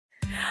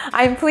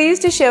I'm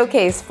pleased to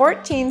showcase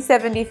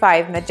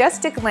 1475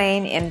 Majestic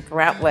Lane in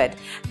Brentwood.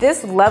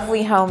 This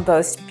lovely home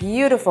boasts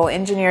beautiful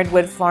engineered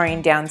wood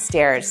flooring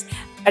downstairs,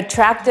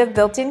 attractive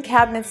built-in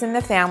cabinets in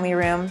the family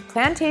room,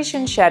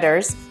 plantation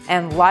shutters,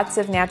 and lots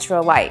of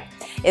natural light.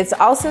 It's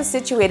also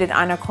situated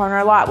on a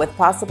corner lot with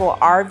possible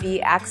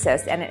RV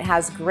access, and it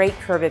has great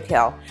curb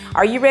appeal.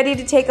 Are you ready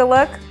to take a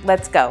look?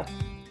 Let's go.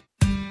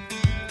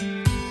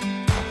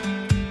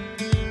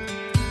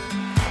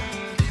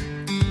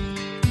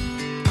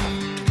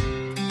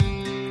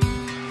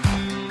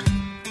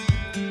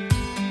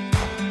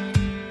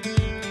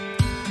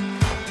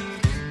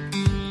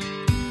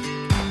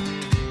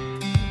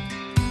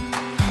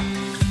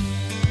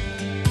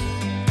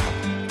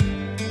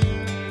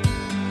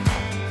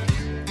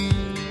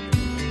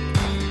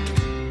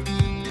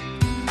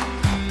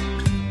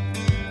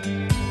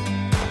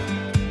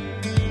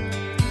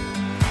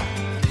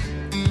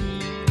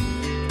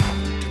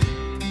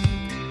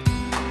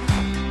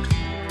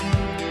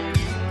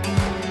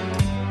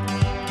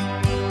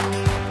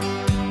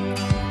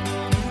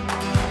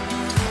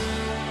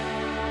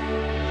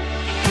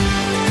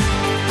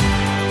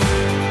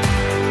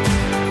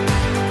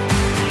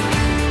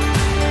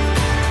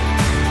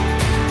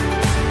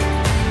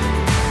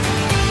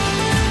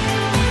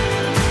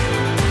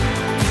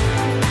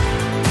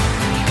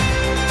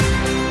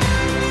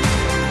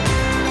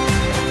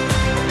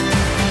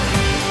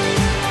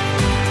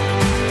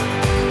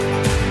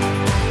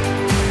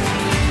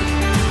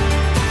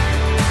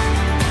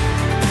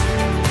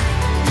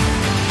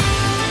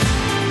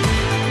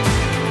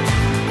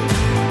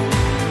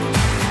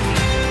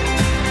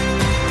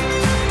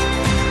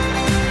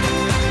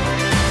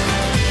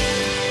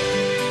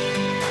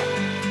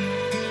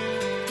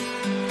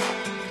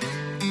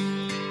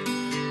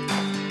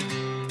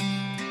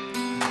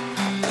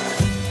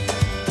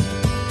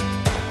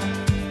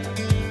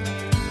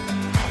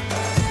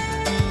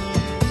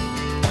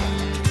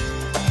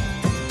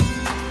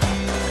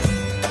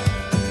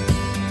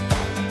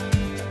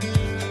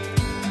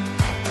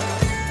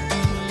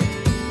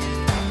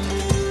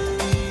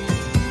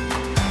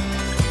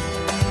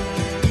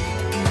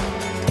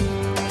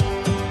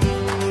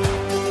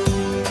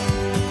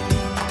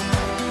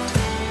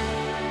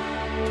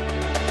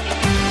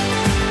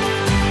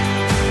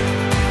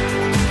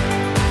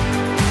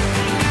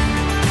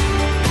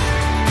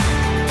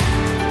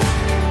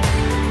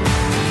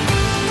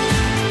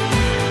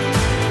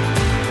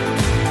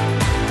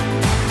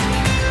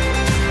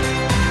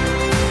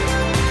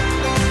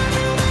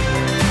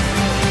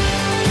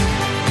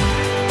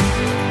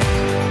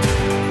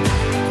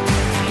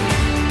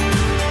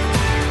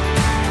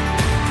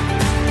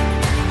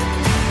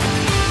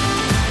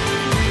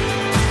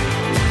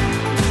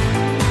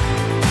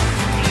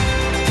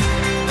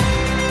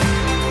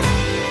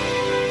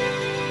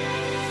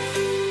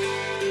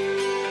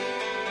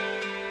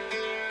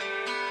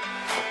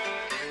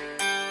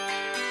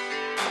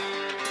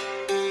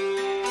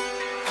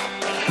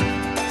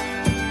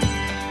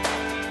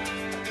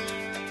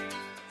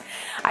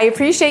 I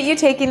appreciate you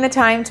taking the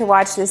time to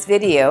watch this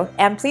video,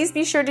 and please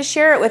be sure to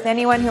share it with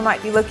anyone who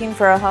might be looking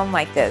for a home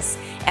like this.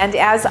 And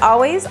as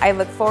always, I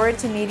look forward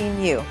to meeting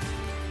you.